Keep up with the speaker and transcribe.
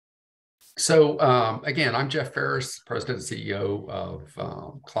Again, I'm Jeff Ferris, President and CEO of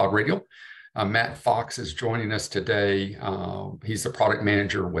CloudRadial. Matt Fox is joining us today. He's the product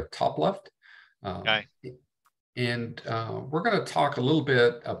manager with TopLeft. Okay. We're going to talk a little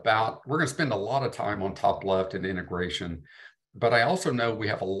bit about, we're going to spend a lot of time on TopLeft and integration, but I also know we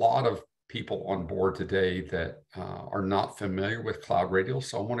have a lot of people on board today that are not familiar with CloudRadial.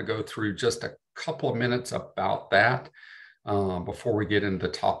 So I want to go through just a couple of minutes about that. Before we get into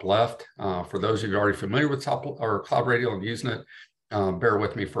TopLeft. For those of you already familiar with CloudRadial and using it, bear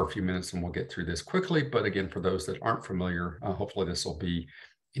with me for a few minutes and we'll get through this quickly. But again, for those that aren't familiar, hopefully this will be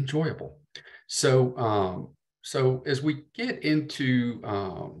enjoyable. So as we get into,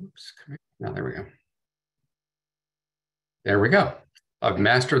 there we go. There we go. I've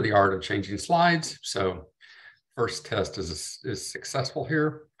mastered the art of changing slides. So first test is successful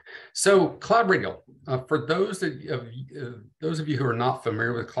here. So CloudRadial, for those of you who are not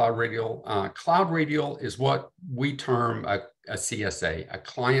familiar with CloudRadial, CloudRadial is what we term a CSA, a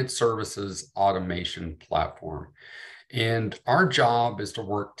client services automation platform. And our job is to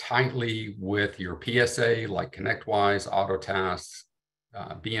work tightly with your PSA like ConnectWise, Autotask,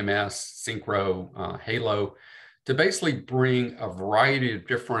 BMS, Synchro, Halo, to basically bring a variety of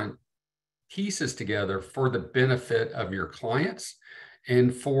different pieces together for the benefit of your clients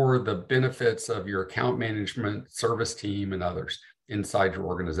and for the benefits of your account management, service team, and others inside your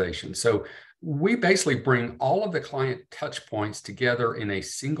organization. So we basically bring all of the client touch points together in a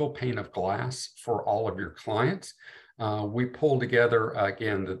single pane of glass for all of your clients. We pull together,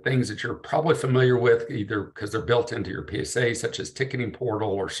 again, the things that you're probably familiar with, either because they're built into your PSA, such as ticketing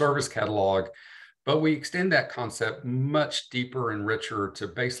portal or service catalog, but we extend that concept much deeper and richer to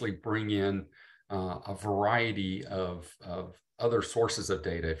basically bring in a variety of other sources of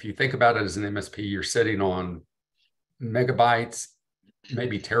data. If you think about it as an MSP, you're sitting on megabytes,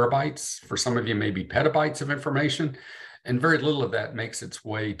 maybe terabytes. For some of you, maybe petabytes of information, and very little of that makes its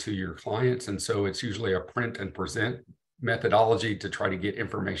way to your clients. And so it's usually a print and present methodology to try to get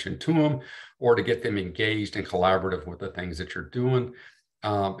information to them or to get them engaged and collaborative with the things that you're doing.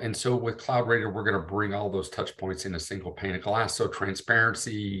 And so with CloudRadial, we're going to bring all those touch points in a single pane of glass. So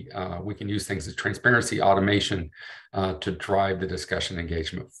transparency, we can use things as transparency, automation to drive the discussion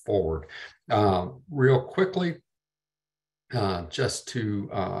engagement forward. Real quickly, just to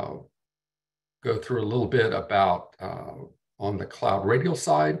go through a little bit about on the CloudRadial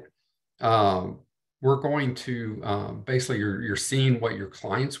side, we're going to basically, you're seeing what your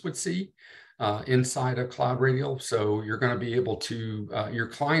clients would see inside of CloudRadial. So you're going to be able to, your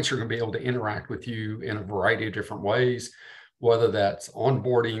clients are going to be able to interact with you in a variety of different ways, whether that's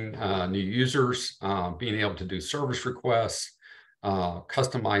onboarding new users, being able to do service requests,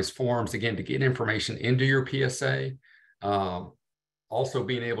 customize forms, again, to get information into your PSA, also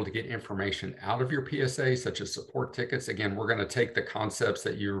being able to get information out of your PSA, such as support tickets. Again, we're going to take the concepts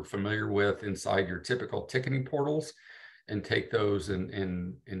that you're familiar with inside your typical ticketing portals and take those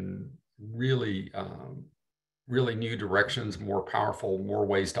in really new directions, more powerful, more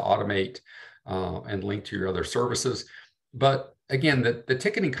ways to automate and link to your other services. But again, the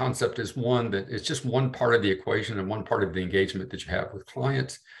ticketing concept is one that is just one part of the equation and one part of the engagement that you have with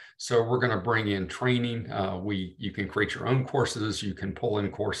clients. So we're going to bring in training. You can create your own courses. You can pull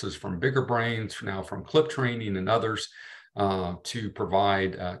in courses from Bigger Brains, now from Clip Training and others, to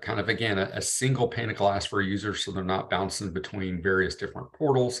provide kind of, again, a single pane of glass for users so they're not bouncing between various different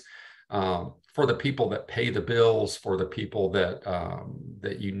portals. For the people that pay the bills, for the people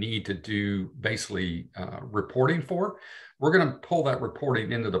that you need to do basically reporting for, we're going to pull that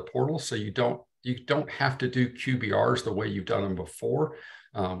reporting into the portal so you don't have to do QBRs the way you've done them before.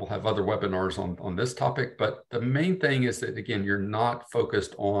 We'll have other webinars on this topic, but the main thing is that, again, you're not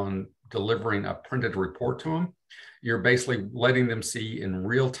focused on delivering a printed report to them. You're basically letting them see in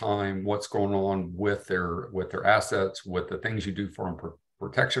real time what's going on with their assets, with the things you do for them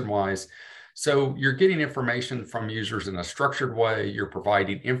protection-wise. So you're getting information from users in a structured way. You're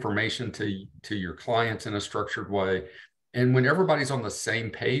providing information to your clients in a structured way. And when everybody's on the same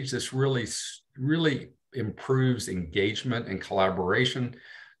page, this really improves engagement and collaboration.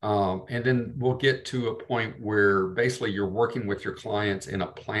 And then we'll get to a point where basically you're working with your clients in a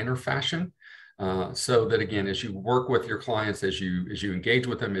planner fashion. So that, again, as you work with your clients, as you engage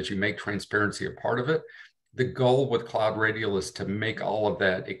with them, as you make transparency a part of it, the goal with CloudRadial is to make all of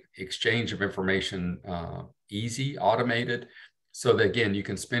that exchange of information easy, automated, so that, again, you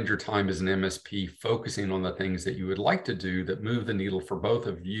can spend your time as an MSP focusing on the things that you would like to do that move the needle for both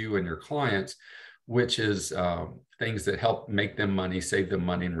of you and your clients, which is things that help make them money, save them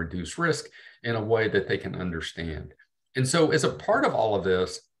money, and reduce risk in a way that they can understand. And so as a part of all of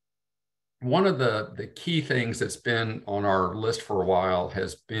this, one of the key things that's been on our list for a while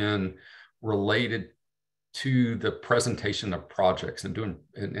has been related to the presentation of projects and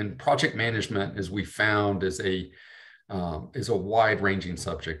and project management, as we found, is a wide-ranging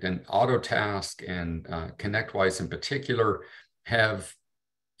subject, and Autotask and ConnectWise in particular have,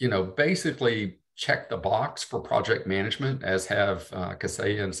 basically checked the box for project management, as have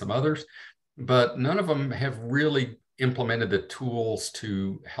Kaseya and some others, but none of them have really implemented the tools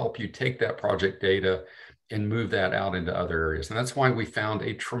to help you take that project data and move that out into other areas. And that's why we found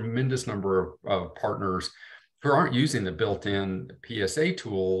a tremendous number of partners who aren't using the built-in PSA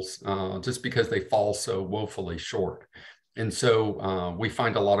tools just because they fall so woefully short. And so we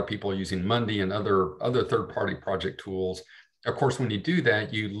find a lot of people using Mundy and other third-party project tools. Of course, when you do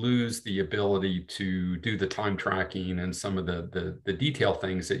that, you lose the ability to do the time tracking and some of the detail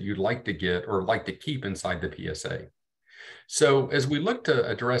things that you'd like to get or like to keep inside the PSA. So as we look to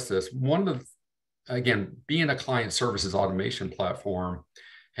address this, again, being a client services automation platform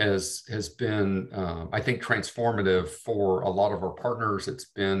has been, I think, transformative for a lot of our partners. It's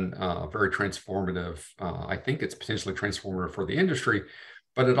been very transformative. I think it's potentially transformative for the industry,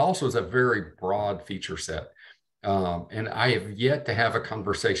 but it also is a very broad feature set. And I have yet to have a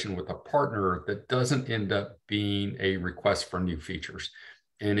conversation with a partner that doesn't end up being a request for new features.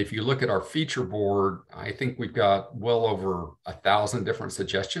 And if you look at our feature board, I think we've got well over 1,000 different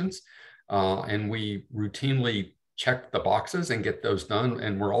suggestions. And we routinely check the boxes and get those done.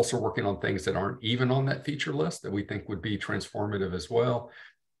 And we're also working on things that aren't even on that feature list that we think would be transformative as well.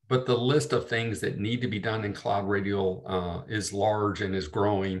 But the list of things that need to be done in CloudRadial is large and is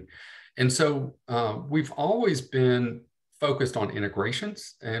growing. And so we've always been focused on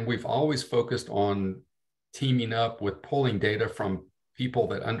integrations, and we've always focused on teaming up with pulling data from people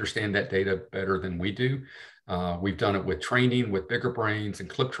that understand that data better than we do. We've done it with training, with bigger brains and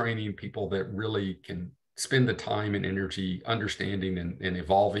clip training, people that really can spend the time and energy understanding and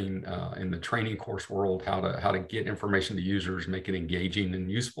evolving in the training course world, how to get information to users, make it engaging and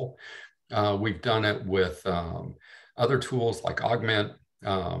useful. We've done it with other tools like Augment,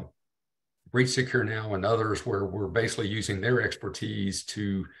 Breach Secure Now, and others, where we're basically using their expertise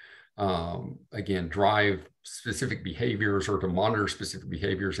to, again, drive specific behaviors or to monitor specific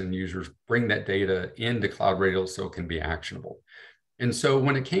behaviors in users, bring that data into CloudRadial so it can be actionable. And so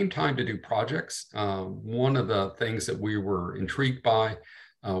when it came time to do projects, one of the things that we were intrigued by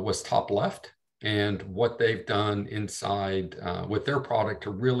was TopLeft and what they've done inside with their product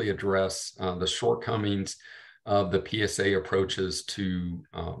to really address the shortcomings of the PSA approaches to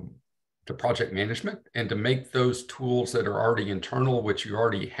project management, and to make those tools that are already internal, which you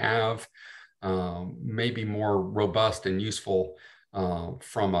already have, maybe more robust and useful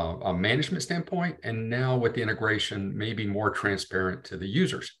from a management standpoint, and now with the integration, maybe more transparent to the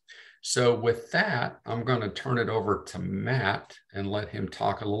users. So with that, I'm going to turn it over to Matt and let him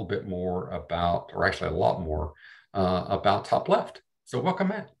talk a little bit more about, or actually a lot more, about TopLeft. So welcome,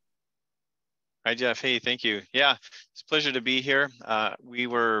 Matt. Hi, Jeff. Hey, thank you. Yeah, it's a pleasure to be here. We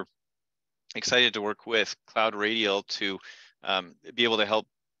were excited to work with CloudRadial to be able to help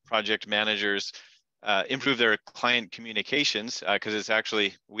project managers improve their client communications, because it's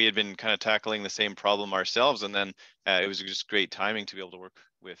actually, we had been kind of tackling the same problem ourselves, and then it was just great timing to be able to work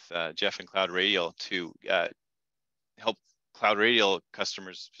with Jeff and CloudRadial to help CloudRadial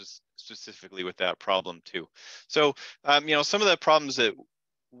customers specifically with that problem too. So, some of the problems that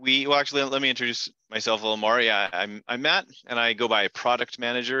well, actually, let me introduce myself a little more. Yeah, I'm Matt, and I go by product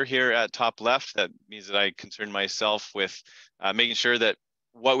manager here at TopLeft. That means that I concern myself with making sure that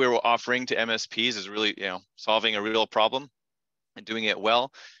what we're offering to MSPs is really, solving a real problem and doing it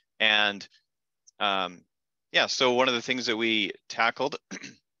well. And yeah, so one of the things that we tackled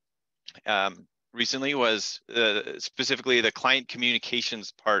recently was specifically the client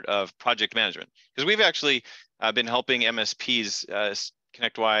communications part of project management, because we've actually been helping MSPs,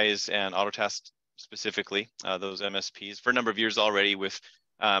 ConnectWise and Autotask specifically, those MSPs, for a number of years already with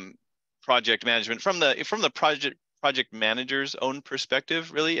project management from the project manager's own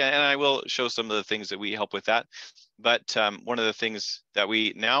perspective, really. And I will show some of the things that we help with that. But one of the things that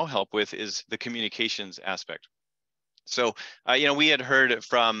we now help with is the communications aspect. So, we had heard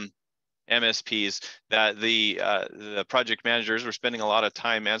from MSPs that the project managers were spending a lot of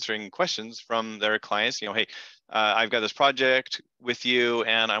time answering questions from their clients. Hey, I've got this project with you,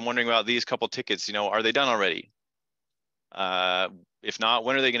 and I'm wondering about these couple tickets. Are they done already? If not,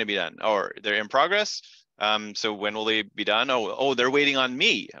 when are they going to be done? Or they're in progress. So when will they be done? Oh, they're waiting on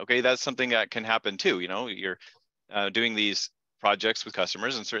me. Okay, that's something that can happen too. You're doing these projects with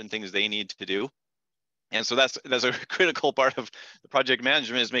customers and certain things they need to do. And so that's a critical part of the project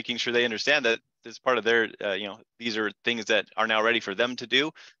management, is making sure they understand that this is part of their, these are things that are now ready for them to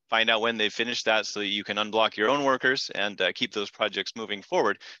do. Find out when they finish that so that you can unblock your own workers and keep those projects moving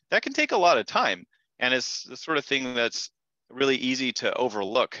forward. That can take a lot of time, and it's the sort of thing that's really easy to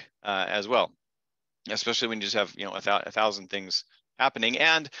overlook as well, especially when you just have a thousand things happening,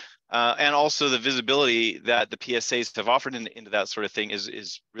 and also the visibility that the PSAs have offered into that sort of thing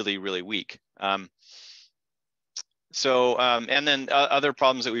is really, really weak. And then other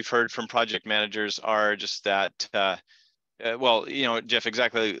problems that we've heard from project managers are just that, well, Jeff,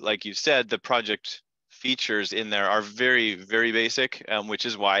 exactly like you said, the project features in there are very, very basic, which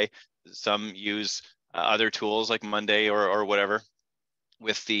is why some use other tools like Monday or whatever,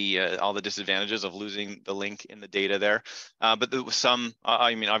 with the all the disadvantages of losing the link in the data there. But some,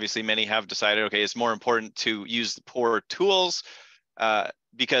 I mean, obviously many have decided, okay, it's more important to use the poor tools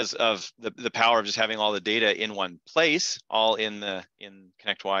because of the power of just having all the data in one place, all in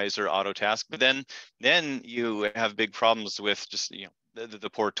ConnectWise or Autotask. But then you have big problems with just the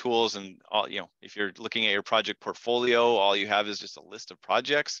poor tools, and all, if you're looking at your project portfolio, all you have is just a list of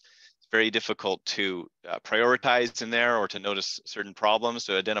projects. It's very difficult to prioritize in there, or to notice certain problems,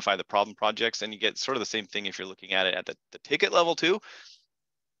 to identify the problem projects. And you get sort of the same thing if you're looking at it at the ticket level too.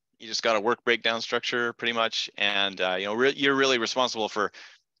 You just got a work breakdown structure pretty much, and you're really responsible for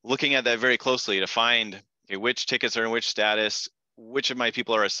looking at that very closely to find, okay, which tickets are in which status, which of my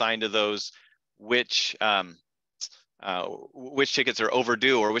people are assigned to those, which tickets are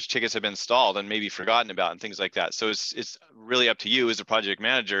overdue, or which tickets have been stalled and maybe forgotten about, and things like that. So it's really up to you as a project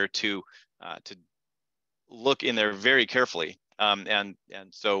manager to look in there very carefully. And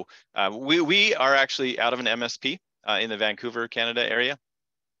so we are actually out of an MSP in the Vancouver, Canada area,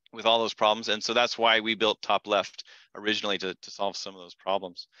 with all those problems. And so that's why we built TopLeft originally, to solve some of those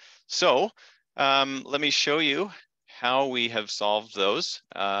problems. So let me show you how we have solved those,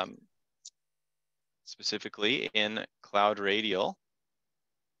 specifically in CloudRadial.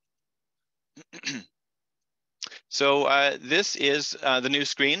 So this is the new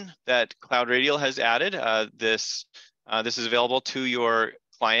screen that CloudRadial has added. This is available to your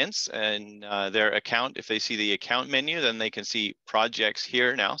clients and their account. If they see the account menu, then they can see projects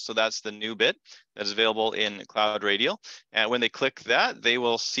here now. So that's the new bit that is available in CloudRadial. And when they click that, they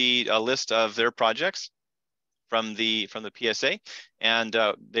will see a list of their projects from the PSA, and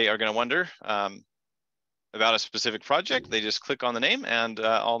they are going to wonder about a specific project. They just click on the name, and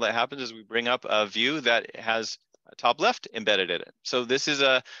all that happens is we bring up a view that has a TopLeft embedded in it. So this is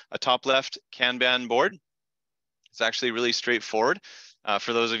a TopLeft Kanban board. It's actually really straightforward.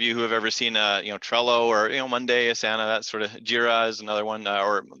 For those of you who have ever seen Trello or Monday, Asana, that sort of, Jira is another one,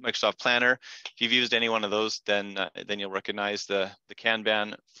 or Microsoft Planner. If you've used any one of those, then you'll recognize the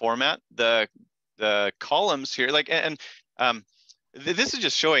Kanban format. The columns here, this is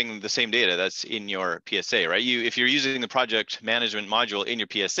just showing the same data that's in your PSA, right? If you're using the project management module in your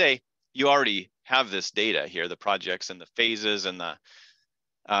PSA, you already have this data here, the projects and the phases and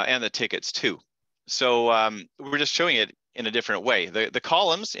the tickets too. So we're just showing it in a different way. The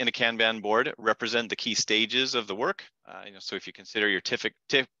columns in a Kanban board represent the key stages of the work. So if you consider your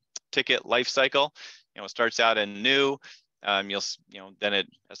ticket life cycle, it starts out in new. Then it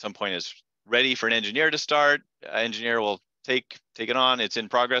at some point is ready for an engineer to start. Engineer will take it on. It's in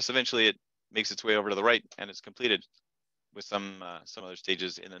progress. Eventually, it makes its way over to the right, and it's completed, with some other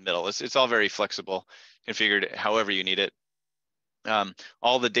stages in the middle. It's all very flexible, configured however you need it.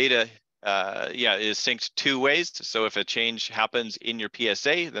 All the data is synced two ways. So if a change happens in your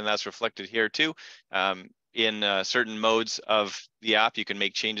PSA, then that's reflected here too. In certain modes of the app, you can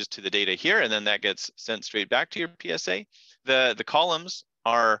make changes to the data here, and then that gets sent straight back to your PSA. The columns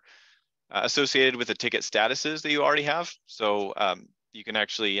are associated with the ticket statuses that you already have. So you can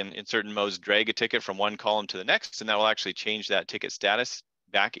actually, in certain modes, drag a ticket from one column to the next, and that will actually change that ticket status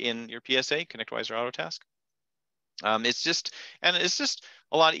back in your PSA, ConnectWise or Autotask. It's just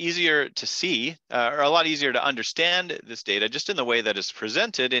a lot easier to see, or a lot easier to understand this data, just in the way that it's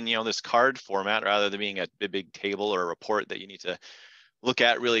presented in this card format, rather than being a big table or a report that you need to look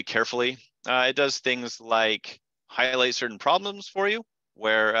at really carefully. It does things like highlight certain problems for you,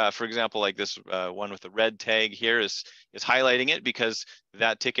 where, for example, like this one with the red tag here is highlighting it because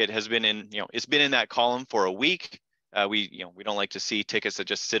that ticket has been in, it's been in that column for a week. We don't like to see tickets that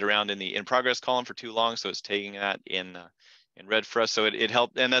just sit around in the in progress column for too long, so it's taking that in red for us. So it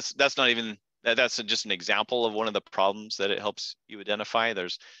helped, and that's not even, that's just an example of one of the problems that it helps you identify.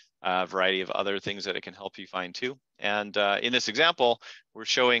 There's a variety of other things that it can help you find too. And in this example, we're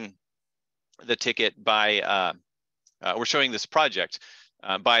showing the ticket by, we're showing this project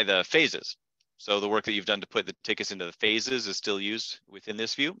by the phases. So the work that you've done to put the tickets into the phases is still used within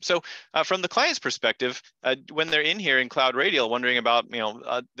this view. So from the client's perspective, when they're in here in CloudRadial wondering about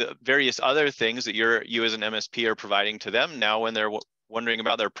the various other things that you as an MSP are providing to them, now when they're wondering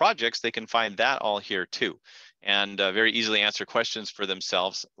about their projects, they can find that all here too, and very easily answer questions for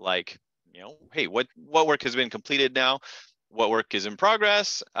themselves like, hey, what work has been completed now? What work is in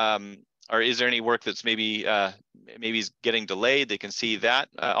progress? Or is there any work that's maybe is getting delayed? They can see that,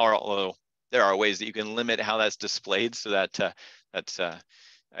 although there are ways that you can limit how that's displayed so that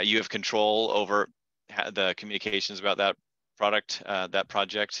you have control over the communications about that product, that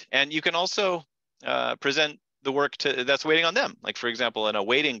project. And you can also present the work that's waiting on them. Like for example, in a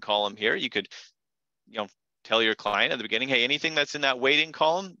waiting column here, you could tell your client at the beginning, hey, anything that's in that waiting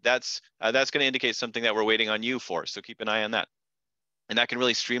column, that's going to indicate something that we're waiting on you for. So keep an eye on that. And that can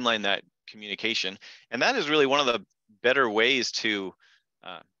really streamline that communication. And that is really one of the better ways to,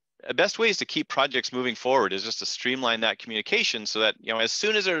 best ways to keep projects moving forward, is just to streamline that communication so that, as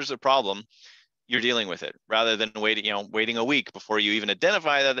soon as there's a problem, you're dealing with it rather than waiting a week before you even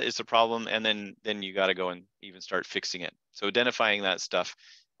identify that it's a problem. And then you got to go and even start fixing it. So identifying that stuff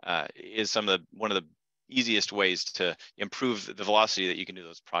is one of the easiest ways to improve the velocity that you can do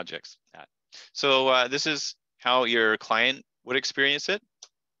those projects at. So this is how your client would experience it.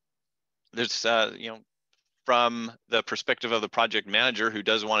 There's, from the perspective of the project manager who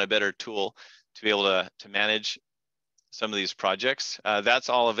does want a better tool to be able to manage some of these projects. That's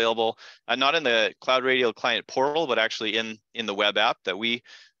all available, not in the CloudRadial client portal, but actually in the web app that we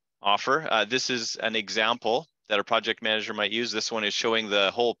offer. This is an example that a project manager might use. This one is showing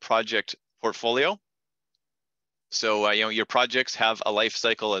the whole project portfolio. So your projects have a life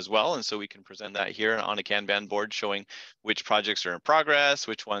cycle as well, and so we can present that here on a Kanban board, showing which projects are in progress,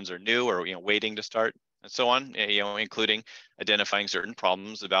 which ones are new or waiting to start, and so on. Including identifying certain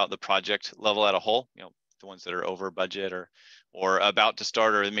problems about the project level at a whole. The ones that are over budget or about to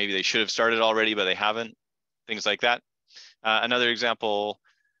start, or maybe they should have started already but they haven't. Things like that. Another example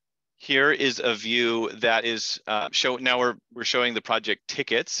here is a view that is now we're showing the project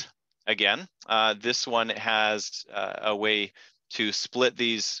tickets. Again, this one has a way to split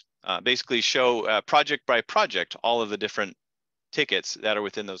these, basically show project by project all of the different tickets that are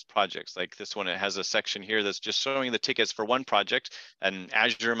within those projects. Like this one, it has a section here that's just showing the tickets for one project, an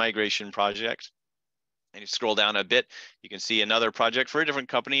Azure migration project. And you scroll down a bit, you can see another project for a different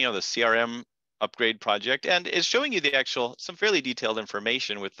company, the CRM upgrade project, and it's showing you some fairly detailed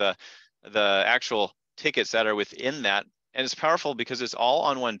information with the actual tickets that are within that. And it's powerful because it's all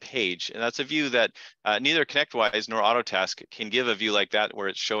on one page. And that's a view that neither ConnectWise nor Autotask can give a view like that, where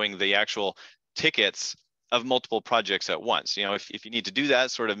it's showing the actual tickets of multiple projects at once. If you need to do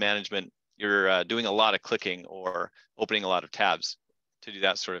that sort of management, you're doing a lot of clicking or opening a lot of tabs to do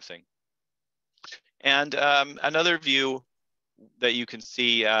that sort of thing. And another view that you can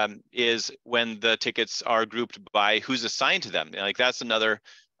see is when the tickets are grouped by who's assigned to them. Like that's another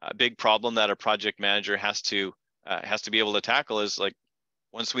big problem that a project manager has to be able to tackle, is like,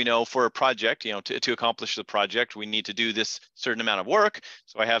 once we know for a project, to accomplish the project, we need to do this certain amount of work.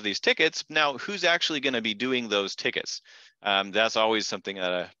 So I have these tickets. Now, who's actually going to be doing those tickets? That's always something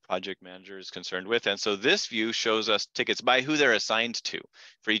that a project manager is concerned with. And so this view shows us tickets by who they're assigned to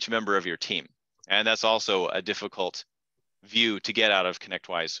for each member of your team. And that's also a difficult view to get out of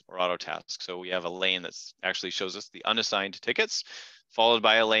ConnectWise or Autotask. So we have a lane that actually shows us the unassigned tickets, followed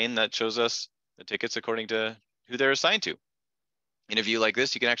by a lane that shows us the tickets according to who they're assigned to. In a view like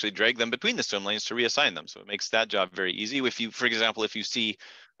this, you can actually drag them between the swim lanes to reassign them. So it makes that job very easy. If you, for example, if you see,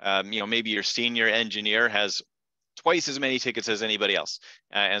 maybe your senior engineer has twice as many tickets as anybody else.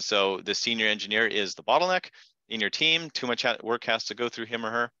 And so the senior engineer is the bottleneck in your team. Too much work has to go through him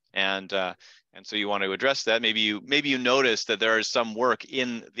or her. And so you want to address that. Maybe you notice that there is some work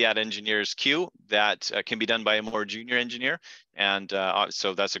in that engineer's queue that can be done by a more junior engineer. And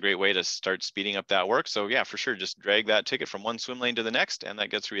so that's a great way to start speeding up that work. So yeah, for sure, just drag that ticket from one swim lane to the next, and that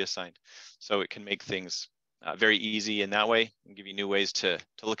gets reassigned. So it can make things very easy in that way and give you new ways to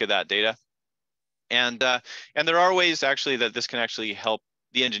look at that data. And there are ways actually that this can actually help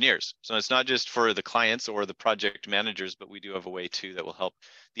the engineers. So it's not just for the clients or the project managers, but we do have a way too that will help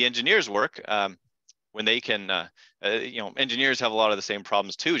the engineers work when they can, engineers have a lot of the same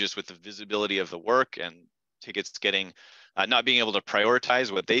problems too, just with the visibility of the work and tickets getting, not being able to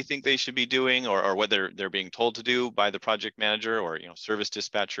prioritize what they think they should be doing or what they're being told to do by the project manager or, service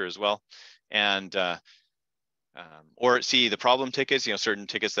dispatcher as well. And, or see the problem tickets, certain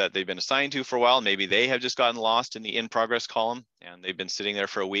tickets that they've been assigned to for a while. Maybe they have just gotten lost in the in progress column and they've been sitting there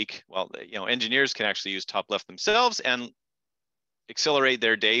for a week. Well, engineers can actually use TopLeft themselves and accelerate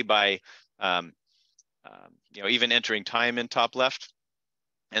their day by even entering time in top left,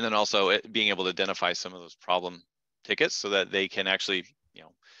 and then also being able to identify some of those problem tickets so that they can actually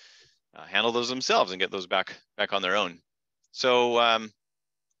handle those themselves and get those back on their own. So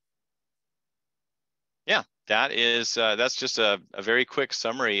yeah, that's just a very quick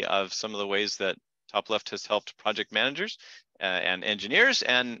summary of some of the ways that TopLeft has helped project managers and engineers,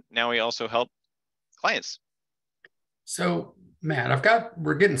 and now we also help clients. So Matt,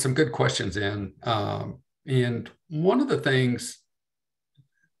 we're getting some good questions in, and one of the things,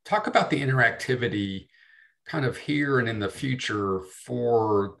 talk about the interactivity kind of here and in the future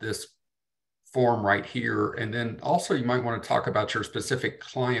for this form right here. And then also you might want to talk about your specific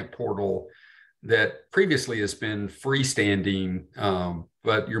client portal that previously has been freestanding,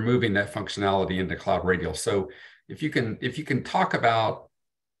 but you're moving that functionality into CloudRadial. So if you can talk about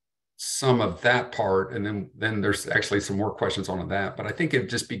some of that part, and then there's actually some more questions on that. But I think it'd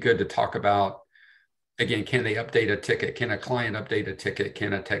just be good to talk about, again, can they update a ticket? Can a client update a ticket?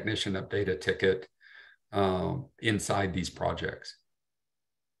 Can a technician update a ticket inside these projects?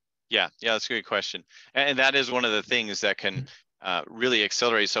 Yeah, that's a good question. And that is one of the things that can really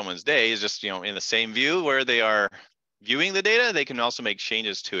accelerate someone's day, is just, in the same view where they are viewing the data, they can also make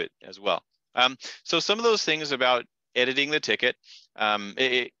changes to it as well. So some of those things about editing the ticket,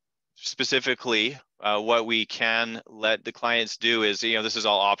 specifically, what we can let the clients do is, this is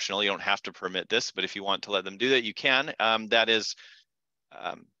all optional. You don't have to permit this, but if you want to let them do that, you can. That is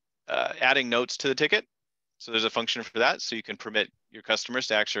adding notes to the ticket. So there's a function for that. So you can permit your customers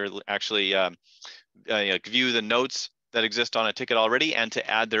to actually view the notes that exist on a ticket already, and to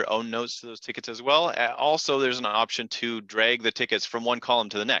add their own notes to those tickets as well. Also, there's an option to drag the tickets from one column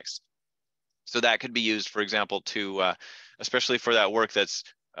to the next. So that could be used, for example, to especially for that work that's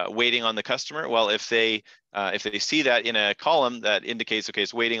waiting on the customer. Well, if they see that in a column that indicates, okay,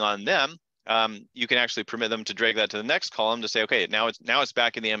 it's waiting on them, you can actually permit them to drag that to the next column to say, okay, now it's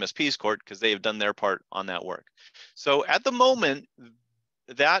back in the MSP's court because they have done their part on that work. So at the moment,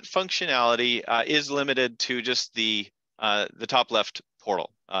 that functionality is limited to just the TopLeft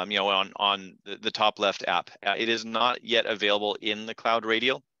portal, on the TopLeft app. It is not yet available in the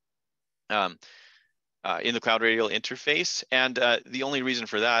CloudRadial. In the CloudRadial interface, and the only reason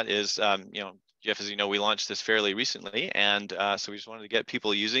for that is, Jeff, as you know, we launched this fairly recently, and so we just wanted to get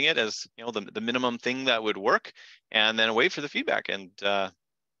people using it as the minimum thing that would work, and then wait for the feedback. And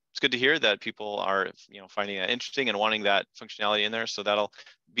it's good to hear that people are finding that interesting and wanting that functionality in there. So that'll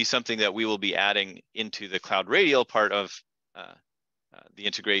be something that we will be adding into the CloudRadial part of the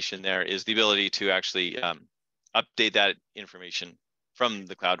integration. There is the ability to actually update that information from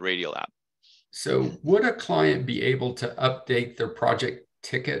the CloudRadial app. So would a client be able to update their project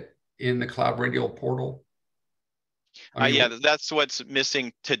ticket in the CloudRadial portal? Yeah, that's what's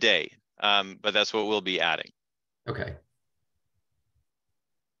missing today, but that's what we'll be adding. Okay.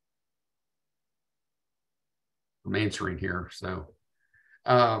 I'm answering here. So,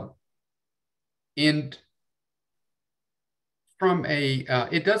 and from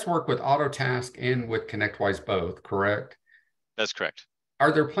it does work with Autotask and with ConnectWise both, correct? That's correct.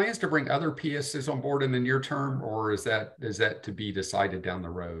 Are there plans to bring other PSs on board in the near term, or is that to be decided down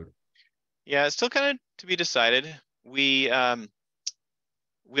the road? Yeah, it's still kind of to be decided. We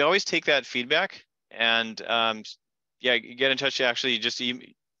always take that feedback, and yeah, get in touch. Actually, just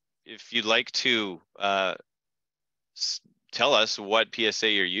if you'd like to tell us what PSA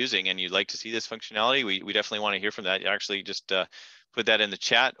you're using and you'd like to see this functionality, we definitely want to hear from that. You actually just put that in the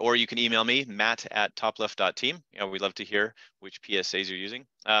chat, or you can email me, matt@topleft.team. We'd love to hear which PSAs you're using.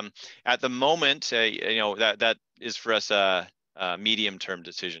 At the moment, that is for us a medium-term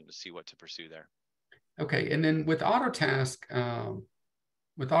decision to see what to pursue there. Okay, and then with Autotask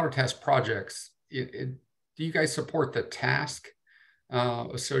projects, do you guys support the task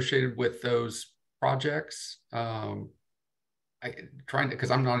associated with those projects? Because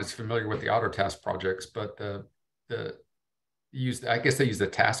I'm not as familiar with the Autotask projects, but I guess they use the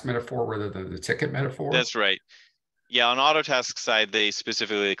task metaphor rather than the ticket metaphor. That's right. Yeah, on Autotask side, they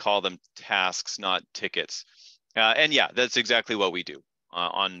specifically call them tasks, not tickets. And yeah, that's exactly what we do.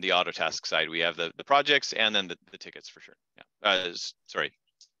 On the Autotask side, we have the projects and then the tickets for sure. Yeah. Sorry.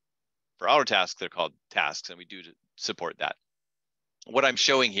 For Autotask, they're called tasks, and we do support that. What I'm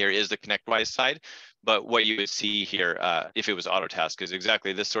showing here is the ConnectWise side, but what you would see here, if it was Autotask, is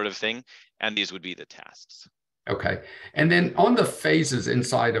exactly this sort of thing, and these would be the tasks. Okay, and then on the phases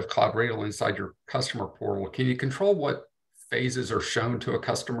inside of CloudRadial, inside your customer portal, can you control what phases are shown to a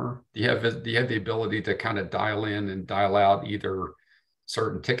customer? Do you have the ability to kind of dial in and dial out either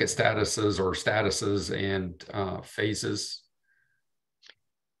certain ticket statuses or statuses and phases?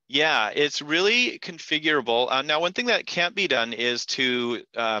 Yeah, it's really configurable. Now, one thing that can't be done is to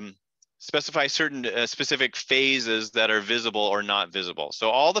specify certain specific phases that are visible or not visible. So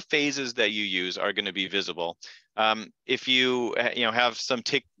all the phases that you use are going to be visible. If you have some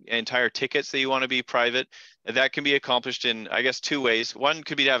entire tickets that you want to be private, that can be accomplished in, I guess, two ways. One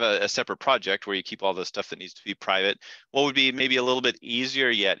could be to have a separate project where you keep all the stuff that needs to be private. What would be maybe a little bit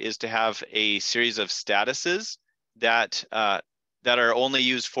easier yet is to have a series of statuses that that are only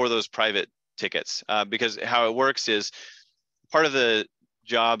used for those private tickets, because how it works is part of the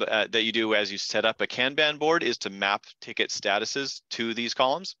job that you do as you set up a Kanban board is to map ticket statuses to these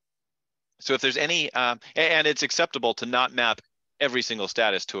columns. So if there's any, and it's acceptable to not map every single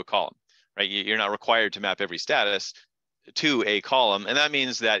status to a column, right? You're not required to map every status to a column. And that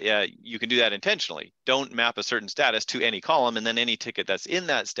means that you can do that intentionally. Don't map a certain status to any column, and then any ticket that's in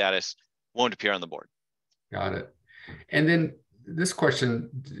that status won't appear on the board. Got it. And then this question,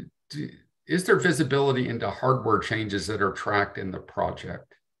 is there visibility into hardware changes that are tracked in the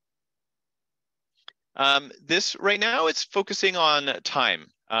project? This right now, it's focusing on time.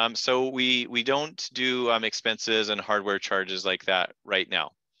 So we don't do expenses and hardware charges like that right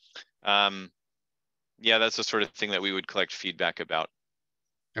now. Yeah, that's the sort of thing that we would collect feedback about.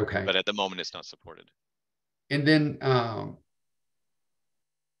 Okay. But at the moment, it's not supported. And then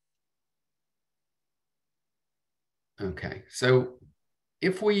okay, so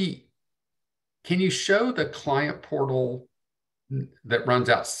can you show the client portal that runs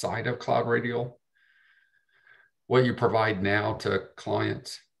outside of CloudRadial, what you provide now to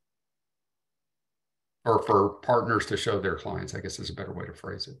clients, or for partners to show their clients, I guess is a better way to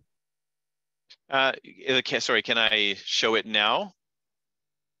phrase it. Sorry, can I show it now?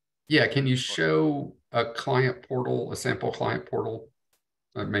 Yeah, can you show a client portal, a sample client portal,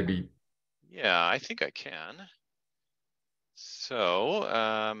 maybe? Yeah, I think I can. So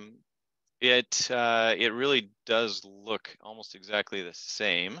it really does look almost exactly the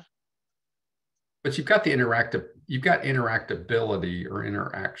same. But you've got interactability or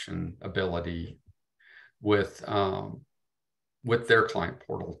interaction ability with their client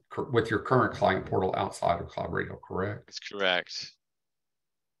portal, with your current client portal outside of CloudRadial, correct? That's correct.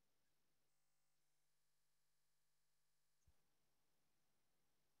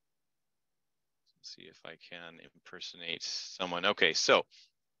 Let's see if I can impersonate someone. Okay, so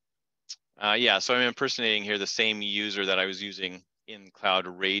yeah, so I'm impersonating here the same user that I was using in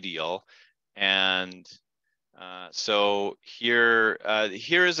CloudRadial. And so here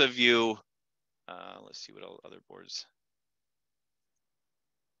is a view. Let's see what other boards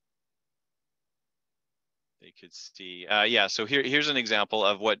they could see. Yeah, so here's an example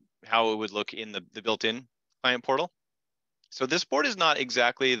of how it would look in the built-in client portal. So this board is not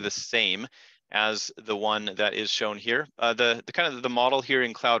exactly the same as the one that is shown here. The kind of the model here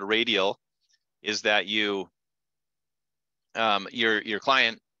in CloudRadial is that your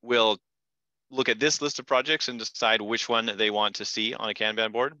client will look at this list of projects and decide which one they want to see on a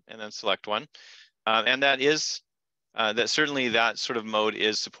Kanban board, and then select one. And that certainly that sort of mode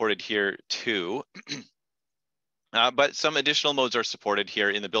is supported here too. But some additional modes are supported here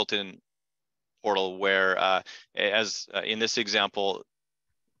in the built-in portal, where as in this example,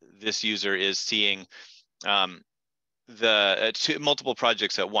 this user is seeing multiple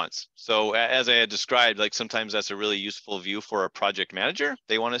projects at once. So as I had described, like sometimes that's a really useful view for a project manager.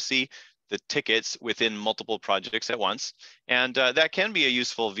 They want to see the tickets within multiple projects at once. And that can be a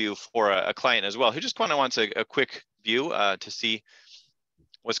useful view for a client as well, who just kind of wants a quick view to see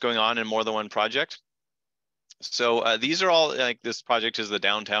what's going on in more than one project. So these are all, like this project is the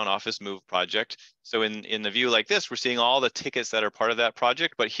downtown office move project. So in the view like this, we're seeing all the tickets that are part of that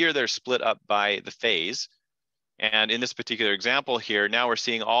project, but here they're split up by the phase. And in this particular example here, now we're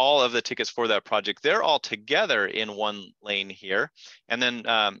seeing all of the tickets for that project. They're all together in one lane here. And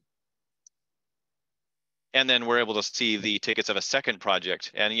then we're able to see the tickets of a second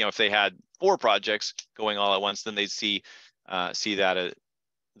project. And if they had 4 projects going all at once, then they'd see that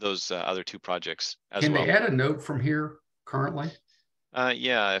those other 2 projects as well. Can they add a note from here currently?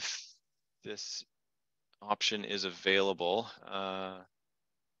 Yeah, if this option is available.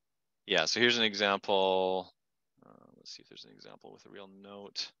 Yeah, so here's an example. Let's see if there's an example with a real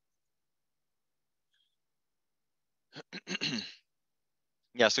note.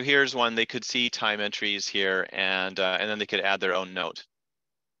 Yeah, so here's one. They could see time entries here, and then they could add their own note.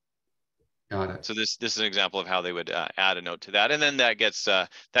 Got it. So this is an example of how they would add a note to that, and then that gets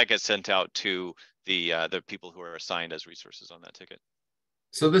sent out to the people who are assigned as resources on that ticket.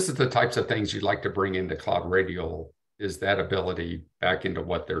 So this is the types of things you'd like to bring into CloudRadial, is that ability back into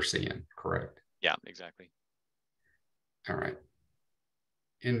what they're seeing, correct? Yeah, exactly. All right.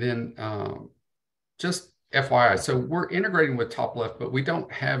 And then just FYI, so we're integrating with TopLeft, but we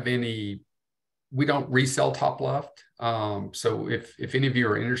don't have any, we don't resell TopLeft. So if any of you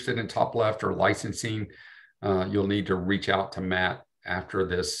are interested in TopLeft or licensing, you'll need to reach out to Matt after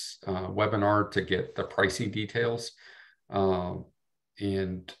this webinar to get the pricing details.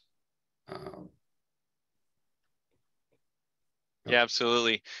 And yeah,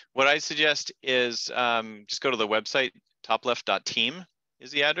 absolutely. What I suggest is just go to the website, topleft.team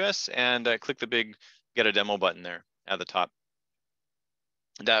is the address, and click the big get a demo button there at the top.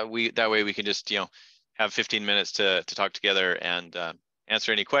 That way we can just have 15 minutes to talk together and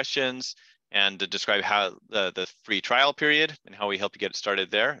answer any questions and to describe how the free trial period and how we help you get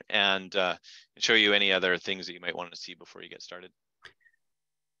started there, and show you any other things that you might want to see before you get started.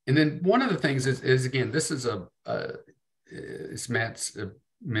 And then one of the things is again, this is as Matt's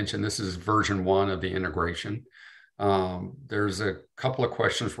mentioned, this is version 1 of the integration. There's a couple of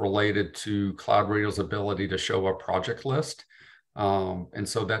questions related to CloudRadial's ability to show a project list. And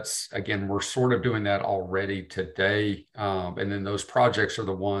so that's, again, we're sort of doing that already today. And then those projects are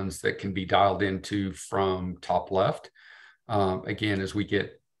the ones that can be dialed into from TopLeft. Again, as we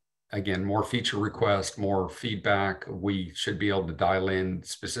get, more feature requests, more feedback, we should be able to dial in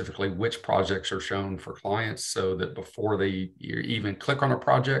specifically which projects are shown for clients so that before they even click on a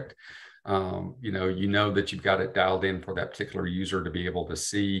project, you know that you've got it dialed in for that particular user to be able to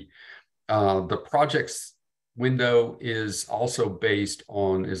see. The projects window is also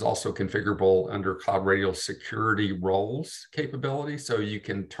configurable under CloudRadial security roles capability. So you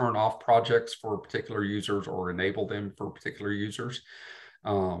can turn off projects for particular users or enable them for particular users.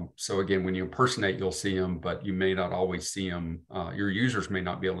 So again, when you impersonate, you'll see them, but you may not always see them. Your users may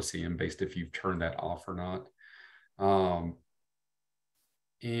not be able to see them based if you've turned that off or not.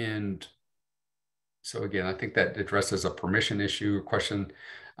 And so again, I think that addresses a permission issue question.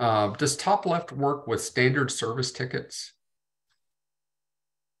 Does TopLeft work with standard service tickets?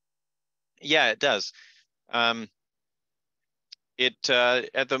 Yeah, it does. At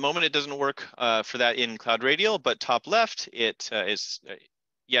the moment, it doesn't work for that in CloudRadial, but TopLeft,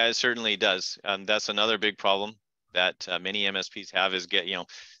 yeah, it certainly does. That's another big problem that many MSPs have is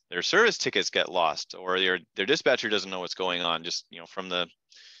their service tickets get lost, or their dispatcher doesn't know what's going on, just from the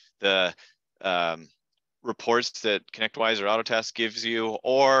reports that ConnectWise or Autotask gives you.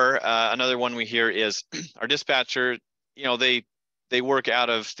 Or another one we hear is our dispatcher, they work out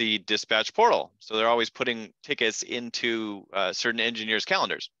of the dispatch portal, so they're always putting tickets into certain engineers'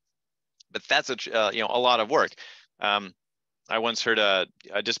 calendars. But that's a lot of work. I once heard a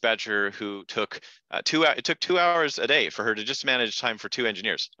dispatcher who it took 2 hours a day for her to just manage time for 2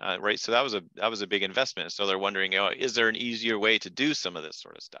 engineers, right? So that was a big investment. So they're wondering, is there an easier way to do some of this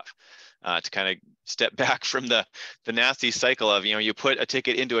sort of stuff, to kind of step back from the nasty cycle of you put a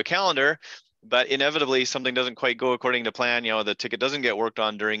ticket into a calendar, but inevitably something doesn't quite go according to plan. The ticket doesn't get worked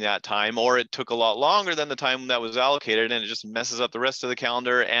on during that time, or it took a lot longer than the time that was allocated, and it just messes up the rest of the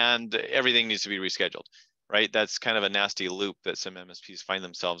calendar, and everything needs to be rescheduled. Right, that's kind of a nasty loop that some MSPs find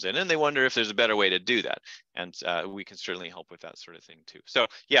themselves in, and they wonder if there's a better way to do that. And we can certainly help with that sort of thing too. So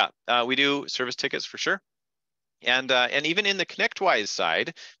yeah, we do service tickets for sure, and even in the ConnectWise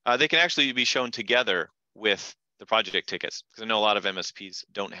side, they can actually be shown together with the project tickets, because I know a lot of MSPs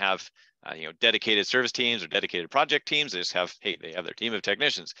don't have dedicated service teams or dedicated project teams. They just have they have their team of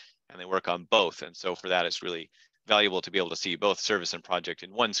technicians, and they work on both. And so for that, it's really valuable to be able to see both service and project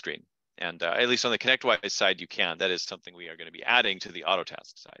in one screen. And at least on the ConnectWise side, you can. That is something we are going to be adding to the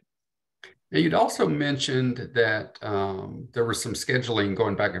Autotask side. Now, you'd also mentioned that there was some scheduling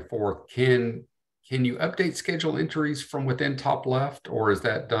going back and forth. Can you update schedule entries from within TopLeft, or is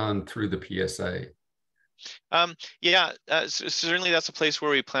that done through the PSA? Yeah, certainly that's a place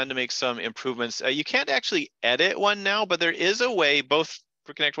where we plan to make some improvements. You can't actually edit one now, but there is a way, both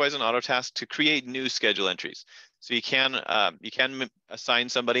for ConnectWise and Autotask, to create new schedule entries. So you can assign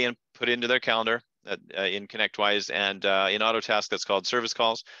somebody and put into their calendar in ConnectWise, and in Autotask that's called service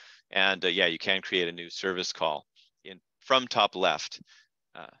calls. And yeah, you can create a new service call from TopLeft,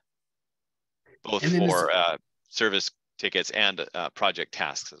 both for service tickets and project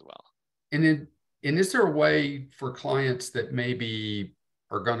tasks as well. And is there a way for clients that maybe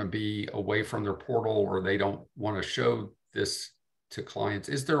are going to be away from their portal, or they don't want to show this to clients?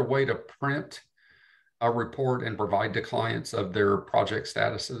 Is there a way to print a report and provide to clients of their project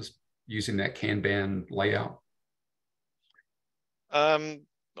statuses using that Kanban layout?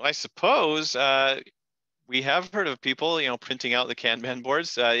 I suppose we have heard of people, printing out the Kanban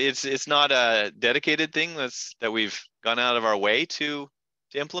boards. It's not a dedicated thing that we've gone out of our way to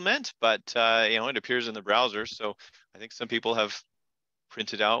implement, but it appears in the browser. So I think some people have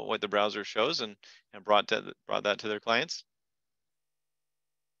printed out what the browser shows and brought that to their clients.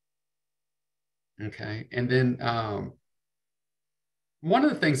 Okay, and then one of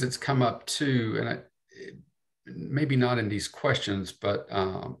the things that's come up too, and maybe not in these questions, but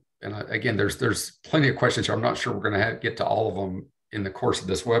again, there's plenty of questions here. I'm not sure we're going to get to all of them in the course of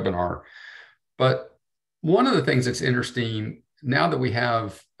this webinar, but one of the things that's interesting now that we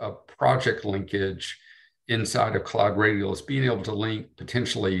have a project linkage inside of CloudRadial is being able to link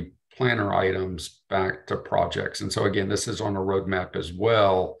potentially planner items back to projects. And so again, this is on a roadmap as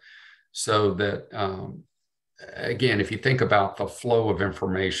well, so that again, if you think about the flow of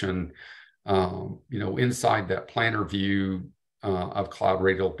information, inside that planner view of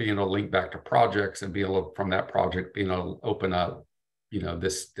CloudRadial, being able to link back to projects and being able to, from that project, being able to open up,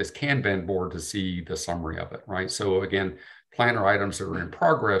 this Kanban board to see the summary of it, right? So again, planner items that are in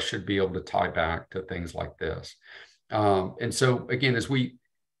progress should be able to tie back to things like this. And so again,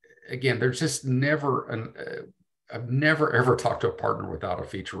 there's just never I've never ever talked to a partner without a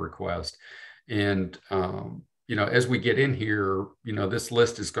feature request. And as we get in here, this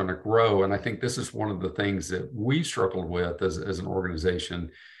list is going to grow. And I think this is one of the things that we struggled with as an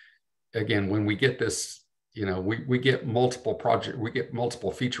organization. Again, when we get this, we get multiple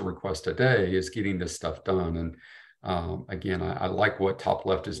feature requests a day, is getting this stuff done. And again, I like what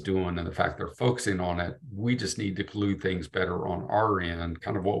TopLeft is doing and the fact they're focusing on it. We just need to glue things better on our end,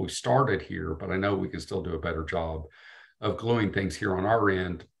 kind of what we started here, but I know we can still do a better job of gluing things here on our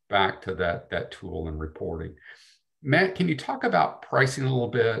end back to that tool and reporting. Matt, can you talk about pricing a little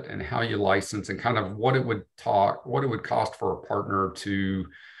bit and how you license and kind of what it would cost for a partner to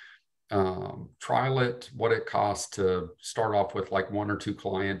trial it, what it costs to start off with like 1 or 2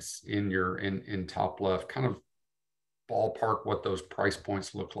 clients in TopLeft, kind of ballpark what those price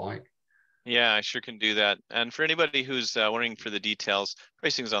points look like? Yeah, I sure can do that. And for anybody who's wondering for the details,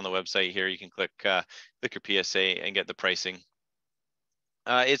 pricing is on the website here. You can click your PSA and get the pricing.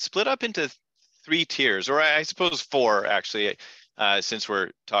 It's split up into 3 tiers, or I suppose 4 actually, since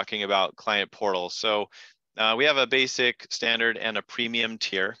we're talking about client portal. So we have a basic, standard, and a premium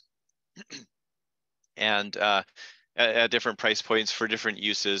tier, and at different price points for different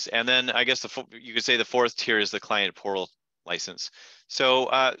uses. And then I guess you could say the 4th tier is the client portal license.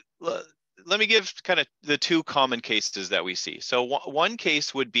 So let me give kind of the 2 common cases that we see. So one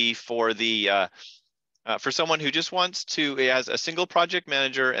case would be for for someone who just has a single project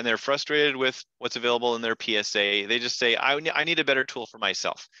manager and they're frustrated with what's available in their PSA. They just say, I need a better tool for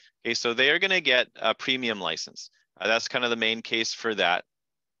myself. Okay, so they are going to get a premium license. That's kind of the main case for that.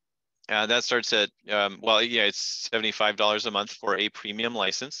 That starts at, it's $75 a month for a premium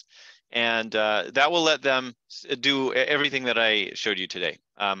license. And that will let them do everything that I showed you today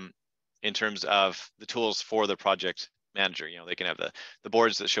in terms of the tools for the project manager. They can have the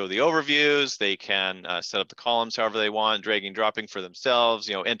boards that show the overviews. They can set up the columns however they want, dragging, dropping for themselves,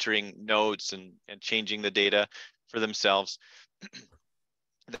 entering notes and changing the data for themselves.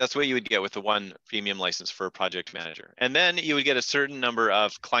 That's what you would get with the 1 premium license for a project manager. And then you would get a certain number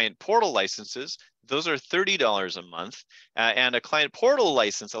of client portal licenses. Those are $30 a month. And a client portal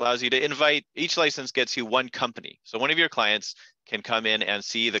license allows you to invite, each license gets you 1 company. So one of your clients can come in and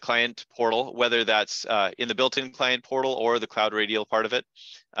see the client portal, whether that's in the built-in client portal or the CloudRadial part of it.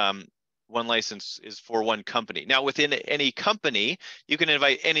 1 license is for 1 company. Now, within any company, you can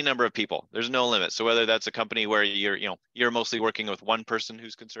invite any number of people. There's no limit. So whether that's a company where you're mostly working with 1 person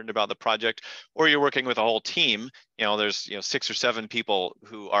who's concerned about the project, or you're working with a whole team, there's 6 or 7 people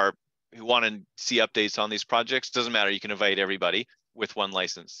who want to see updates on these projects. Doesn't matter. You can invite everybody with 1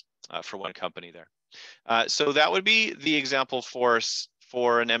 license for 1 company there. So that would be the example for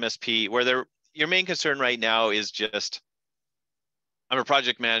an MSP where your main concern right now is just, I'm a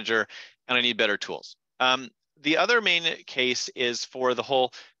project manager and I need better tools. The other main case is for the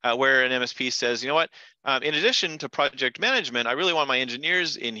whole, where an MSP says, you know what, in addition to project management, I really want my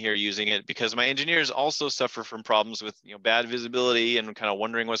engineers in here using it because my engineers also suffer from problems with bad visibility and kind of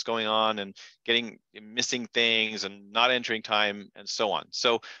wondering what's going on and missing things and not entering time and so on.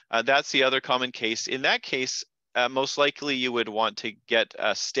 So that's the other common case. In that case, most likely you would want to get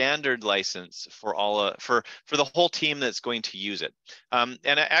a standard license for the whole team that's going to use it. And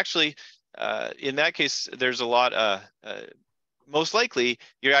actually, in that case, there's a lot. Most likely,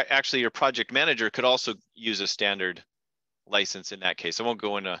 your project manager could also use a standard license in that case. I won't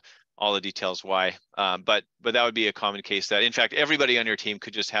go into all the details why, but that would be a common case that, in fact, everybody on your team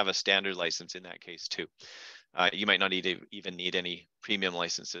could just have a standard license in that case too. You might not even need any premium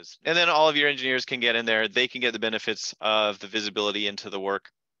licenses. And then all of your engineers can get in there. They can get the benefits of the visibility into the work.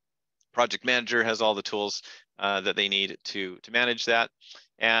 Project manager has all the tools that they need to manage that.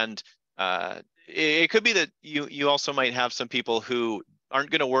 And it could be that you also might have some people who aren't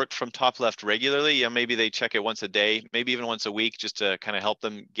going to work from TopLeft regularly. Yeah, maybe they check it once a day, maybe even once a week, just to kind of help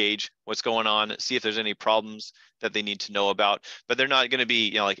them gauge what's going on, see if there's any problems that they need to know about. But they're not going to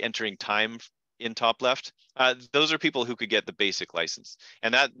be, like entering time in TopLeft. Those are people who could get the basic license,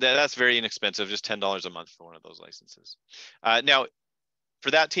 and that's very inexpensive, just $10 a month for one of those licenses. Now,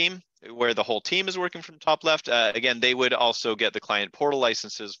 for that team, where the whole team is working from TopLeft, again, they would also get the client portal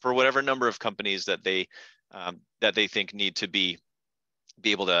licenses for whatever number of companies that they think need to be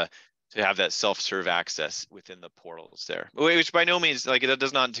able to have that self-serve access within the portals there, which by no means, like, it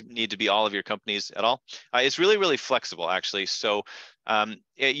does not need to be all of your companies at all. It's really, really flexible, actually. So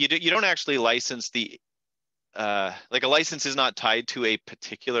you don't actually license the like, a license is not tied to a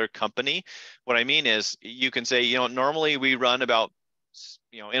particular company. What I mean is, you can say, normally we run about,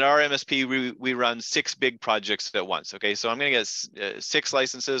 in our MSP, we run 6 big projects at once. Okay, so I'm going to get 6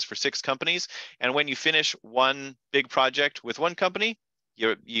 licenses for 6 companies. And when you finish one big project with one company,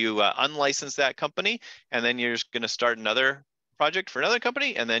 you unlicense that company, and then you're going to start another project for another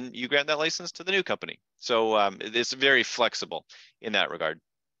company, and then you grant that license to the new company. So it's very flexible in that regard.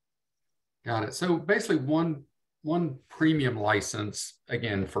 Got it. So basically, one premium license,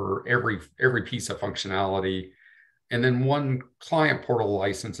 again, for every piece of functionality, and then one client portal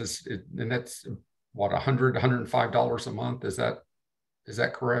license and that's what, $105 a month. Is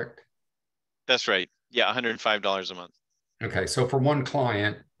that correct? That's right. Yeah, $105 a month. Okay, so for one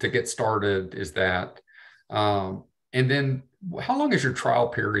client to get started is that, and then how long is your trial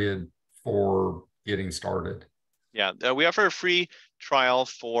period for getting started? Yeah, we offer a free trial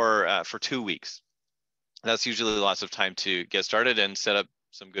for 2 weeks. That's usually lots of time to get started and set up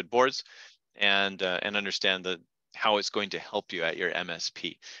some good boards, and understand how it's going to help you at your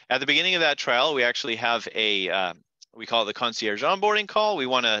MSP. At the beginning of that trial, we actually have we call it the concierge onboarding call. We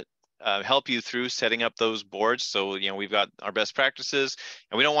want to help you through setting up those boards. So, we've got our best practices,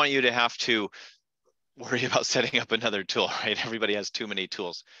 and we don't want you to have to worry about setting up another tool, right? Everybody has too many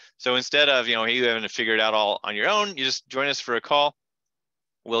tools. So instead of, you having to figure it out all on your own, you just join us for a call.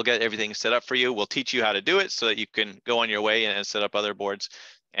 We'll get everything set up for you. We'll teach you how to do it so that you can go on your way and set up other boards.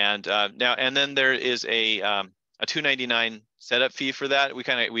 And then there is a $299 setup fee for that.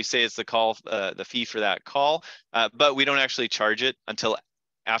 We say it's the fee for that call, but we don't actually charge it until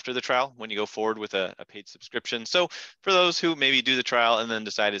after the trial, when you go forward with a paid subscription. So for those who maybe do the trial and then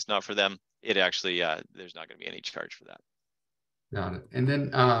decide it's not for them, it actually, there's not going to be any charge for that. Got it. And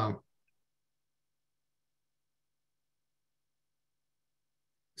then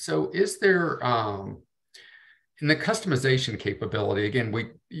so is there, in the customization capability, again,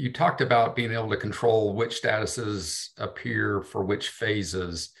 you talked about being able to control which statuses appear for which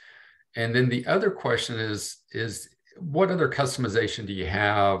phases. And then the other question is what other customization do you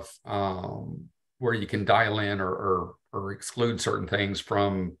have where you can dial in or exclude certain things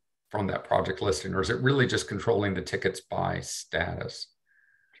from that project listing? Or is it really just controlling the tickets by status?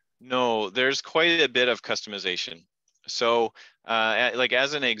 No, there's quite a bit of customization. So like,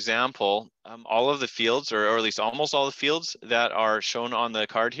 as an example, all of the fields, or at least almost all the fields that are shown on the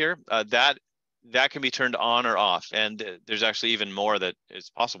card here, that can be turned on or off. And there's actually even more that is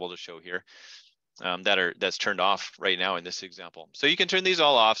possible to show here that's turned off right now in this example. So you can turn these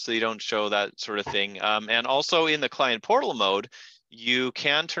all off so you don't show that sort of thing. And also in the client portal mode, you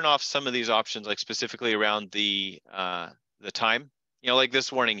can turn off some of these options, like specifically around the time. Like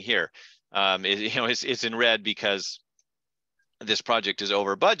this warning here, it's in red because this project is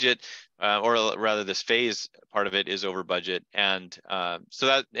over budget, or rather this phase part of it is over budget. And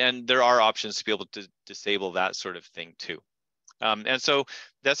and there are options to be able to disable that sort of thing too. And so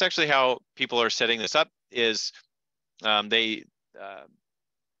that's actually how people are setting this up, is they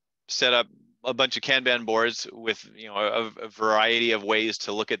set up a bunch of Kanban boards with a variety of ways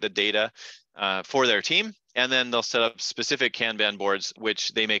to look at the data for their team. And then they'll set up specific Kanban boards,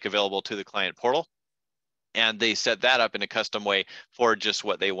 which they make available to the client portal. And they set that up in a custom way for just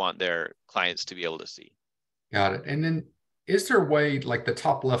what they want their clients to be able to see. Got it. And then is there a way, like the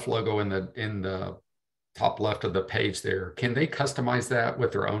top left logo in the top left of the page there, can they customize that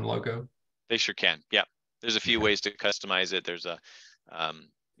with their own logo? They sure can. Yeah. There's a few ways to customize it. There's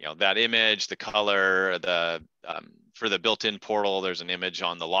that image, the color, for the built-in portal, there's an image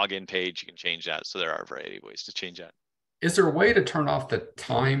on the login page. You can change that. So there are a variety of ways to change that. Is there a way to turn off the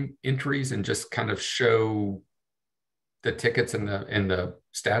time entries and just kind of show the tickets and the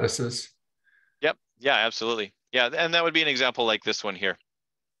statuses? Yep. Yeah, absolutely. Yeah. And that would be an example like this one here.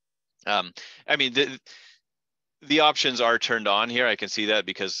 I mean, the options are turned on here. I can see that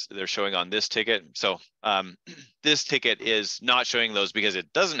because they're showing on this ticket. So this ticket is not showing those because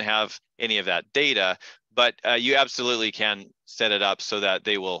it doesn't have any of that data, but you absolutely can set it up so that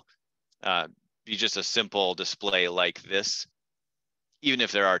they will be just a simple display like this, even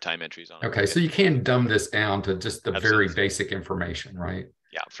if there are time entries on it. Okay, so you can dumb this down to just the Absolutely. very basic information, right?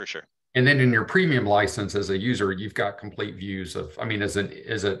 Yeah, for sure. And then in your premium license as a user, you've got complete views of, I mean, as an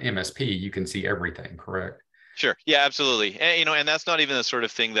MSP, you can see everything, correct? Sure. Yeah, absolutely. And, and that's not even the sort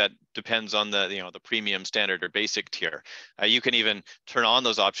of thing that depends on the, the premium, standard, or basic tier. You can even turn on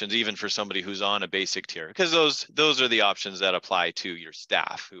those options even for somebody who's on a basic tier, because those are the options that apply to your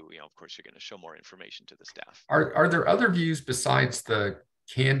staff who, of course, you're going to show more information to the staff. Are there other views besides the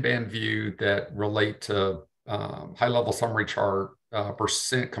Kanban view that relate to high-level summary chart,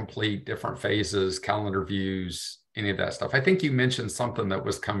 percent complete, different phases, calendar views, any of that stuff? I think you mentioned something that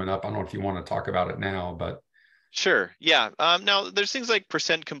was coming up. I don't know if you want to talk about it now, but. Sure. Yeah. Now there's things like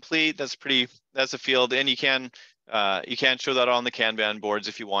percent complete. That's a field, and you can show that on the Kanban boards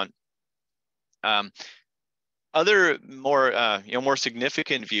if you want. Other more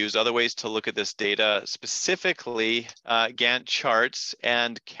significant views, other ways to look at this data, specifically Gantt charts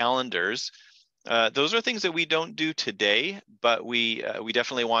and calendars. Those are things that we don't do today, but we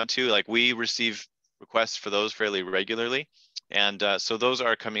definitely want to. Like, we receive requests for those fairly regularly. And so those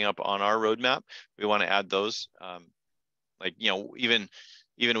are coming up on our roadmap. We want to add those, like, even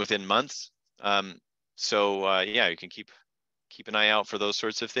within months. So yeah, you can keep an eye out for those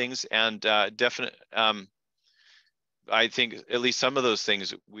sorts of things. And definitely, I think at least some of those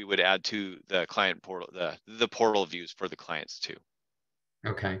things we would add to the client portal, the portal views for the clients too.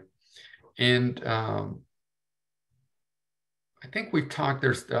 Okay. And I think we've talked,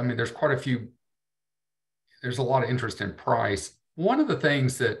 there's quite a few, there's a lot of interest in price. One of the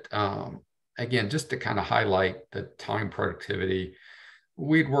things that, again, just to kind of highlight the time productivity,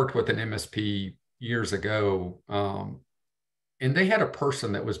 we'd worked with an MSP years ago, and they had a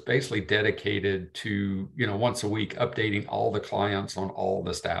person that was basically dedicated to, once a week, updating all the clients on all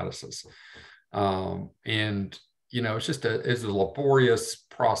the statuses. And, it's a laborious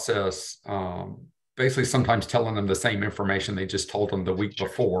process. Basically, sometimes telling them the same information they just told them the week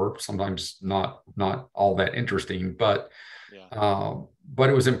before, sometimes not all that interesting, but it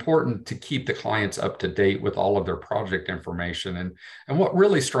was important to keep the clients up to date with all of their project information. And what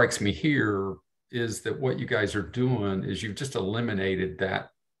really strikes me here is that what you guys are doing is you've just eliminated that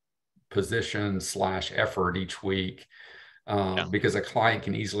position / effort each week, because a client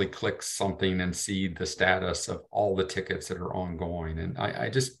can easily click something and see the status of all the tickets that are ongoing. And I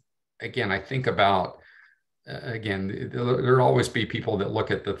just, again, I think about, there'll always be people that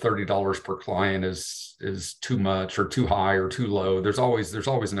look at the $30 per client as too much or too high or too low. There's always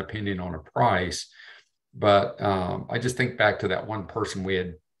an opinion on a price. But I just think back to that one person we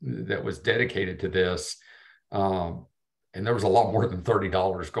had that was dedicated to this. And there was a lot more than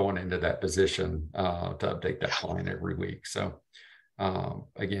 $30 going into that position to update that client every week. So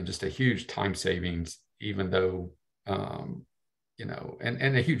again, just a huge time savings, even though, and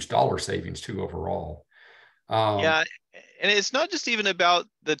a huge dollar savings too overall. Yeah, and it's not just even about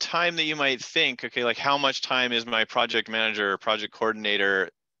the time that you might think, okay, like how much time is my project manager or project coordinator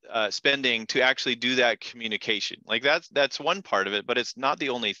spending to actually do that communication? Like that's one part of it, but it's not the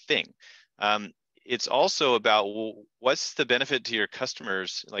only thing. It's also about, well, what's the benefit to your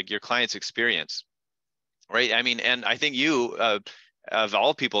customers, like your client's experience, right? I mean, and I think you, of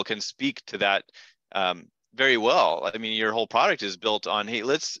all people, can speak to that very well. I mean, your whole product is built on, hey,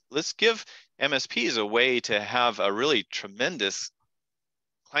 let's give MSPs a way to have a really tremendous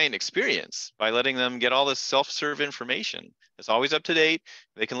client experience by letting them get all this self-serve information. It's always up to date.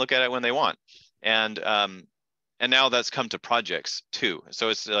 They can look at it when they want. And now that's come to projects too. So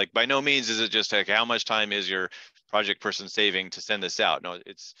it's like, by no means is it just like, how much time is your project person saving to send this out? No,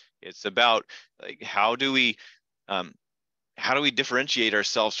 it's about, like, how do we differentiate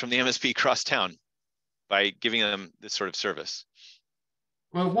ourselves from the MSP across town by giving them this sort of service?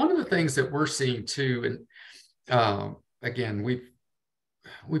 Well, one of the things that we're seeing too, and again,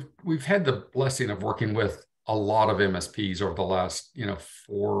 we've had the blessing of working with a lot of MSPs over the last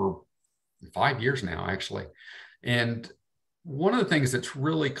 4-5 years now, actually. And one of the things that's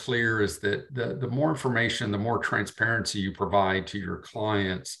really clear is that the more information, the more transparency you provide to your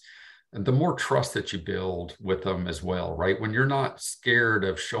clients, and the more trust that you build with them as well, right? When you're not scared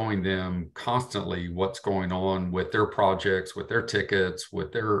of showing them constantly what's going on with their projects, with their tickets,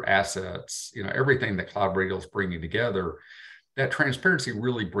 with their assets, everything that CloudRadial is bringing together, that transparency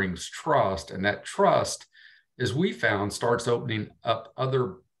really brings trust. And that trust, as we found, starts opening up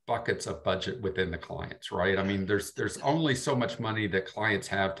other buckets of budget within the clients, right? I mean, there's only so much money that clients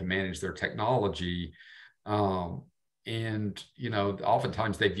have to manage their technology. And,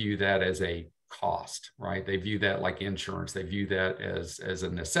 oftentimes they view that as a cost, right? They view that like insurance. They view that as a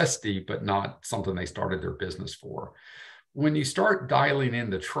necessity, but not something they started their business for. When you start dialing in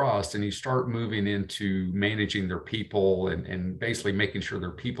the trust and you start moving into managing their people and basically making sure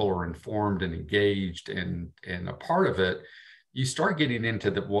their people are informed and engaged and a part of it, you start getting into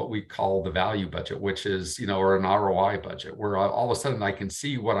what we call the value budget, which is, or an ROI budget, where all of a sudden I can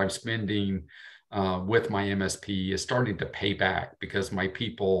see what I'm spending with my MSP is starting to pay back because my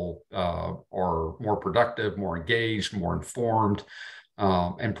people are more productive, more engaged, more informed.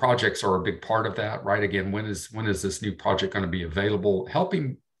 And projects are a big part of that, right? Again, when is this new project going to be available?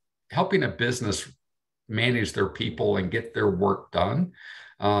 Helping a business manage their people and get their work done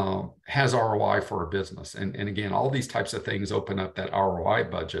has ROI for a business. And again, all these types of things open up that ROI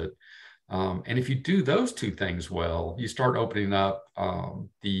budget. And if you do those two things well, you start opening up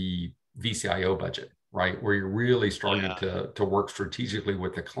the VCIO budget, right? Where you're really starting to work strategically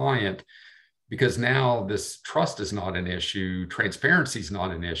with the client, because now this trust is not an issue, transparency is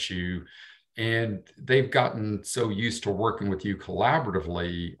not an issue, and they've gotten so used to working with you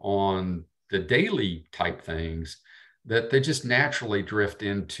collaboratively on the daily type things that they just naturally drift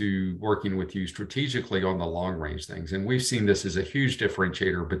into working with you strategically on the long range things. And we've seen this as a huge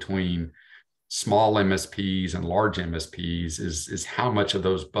differentiator between small MSPs and large MSPs is how much of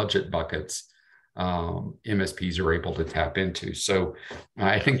those budget buckets MSPs are able to tap into. So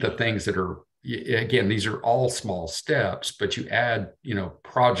I think the things that are, again, these are all small steps, but you add,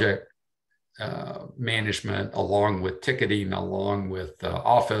 project management along with ticketing, along with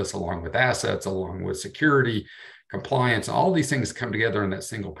office, along with assets, along with security, compliance, all these things come together in that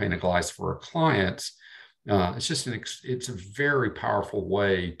single pane of glass for our clients. It's just it's a very powerful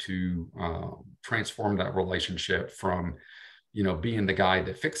way to transform that relationship from, being the guy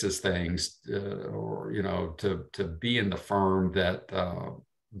that fixes things, or to being the firm that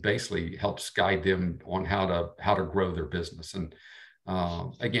basically helps guide them on how to grow their business. And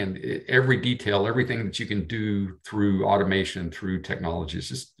again, every detail, everything that you can do through automation, through technology,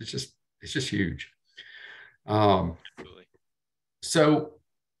 it's just huge. So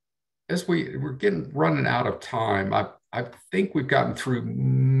as we're running out of time, I think we've gotten through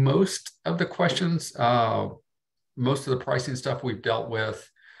most of the questions. Most of the pricing stuff we've dealt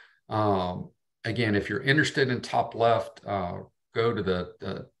with. Again, if you're interested in TopLeft, go to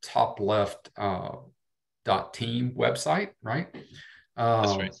the TopLeft.team website, right?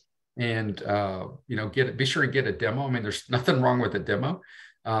 That's right. And be sure and get a demo. I mean, there's nothing wrong with a demo.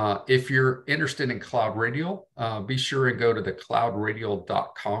 If you're interested in CloudRadial, be sure and go to the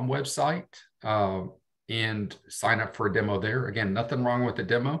CloudRadial.com website and sign up for a demo there. Again, nothing wrong with the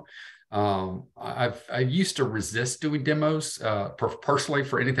demo. I used to resist doing demos personally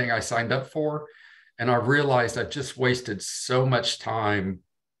for anything I signed up for. And I realized I've just wasted so much time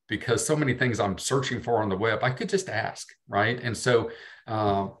because so many things I'm searching for on the web, I could just ask, right? And so,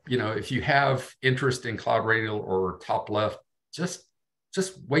 if you have interest in CloudRadial or TopLeft, just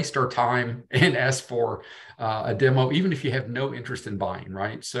waste our time and ask for a demo, even if you have no interest in buying,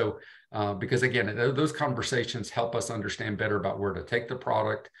 right? So, because again, those conversations help us understand better about where to take the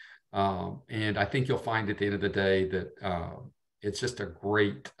product. And I think you'll find at the end of the day that it's just a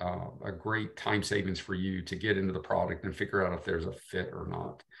great time savings for you to get into the product and figure out if there's a fit or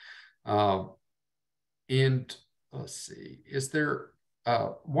not. And let's see, is there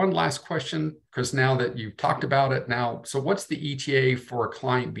one last question? Because now that you've talked about it now, so what's the ETA for a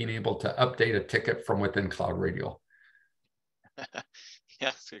client being able to update a ticket from within CloudRadial? Yeah,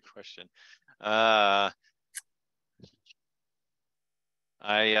 that's a good question.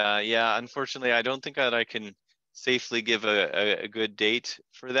 Unfortunately, I don't think that I can safely give a good date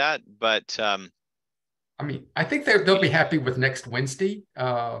for that, but I mean, I think they'll be happy with next Wednesday.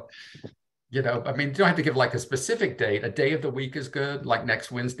 I mean, you don't have to give like a specific date. A day of the week is good, like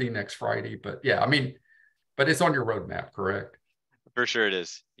next Wednesday, next Friday. But yeah, I mean, but it's on your roadmap, correct? For sure it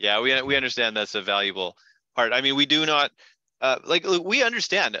is. Yeah, we understand that's a valuable part. I mean, we do not we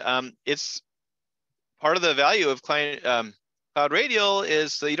understand. It's part of the value of CloudRadial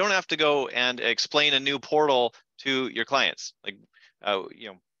is so you don't have to go and explain a new portal to your clients. Like,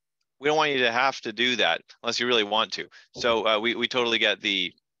 we don't want you to have to do that unless you really want to. So we totally get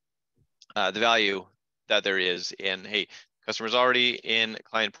the value that there is in, hey, customers already in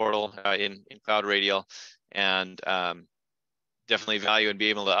client portal in CloudRadial, and definitely value in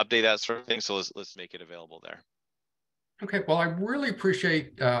being able to update that sort of thing. So let's make it available there. Okay, well, I really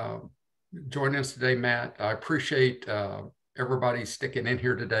appreciate joining us today, Matt. I appreciate everybody sticking in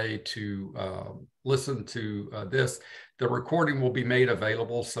here today to listen to this. The recording will be made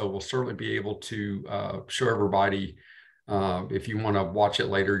available, so we'll certainly be able to show everybody. If you want to watch it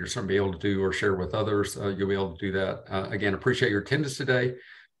later, you're certainly be able to do or share with others. You'll be able to do that. Again, appreciate your attendance today.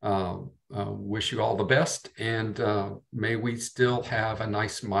 Wish you all the best, and may we still have a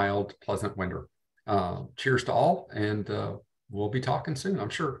nice, mild, pleasant winter. Cheers to all, and we'll be talking soon, I'm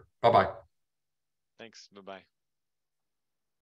sure. Bye-bye. Thanks. Bye-bye.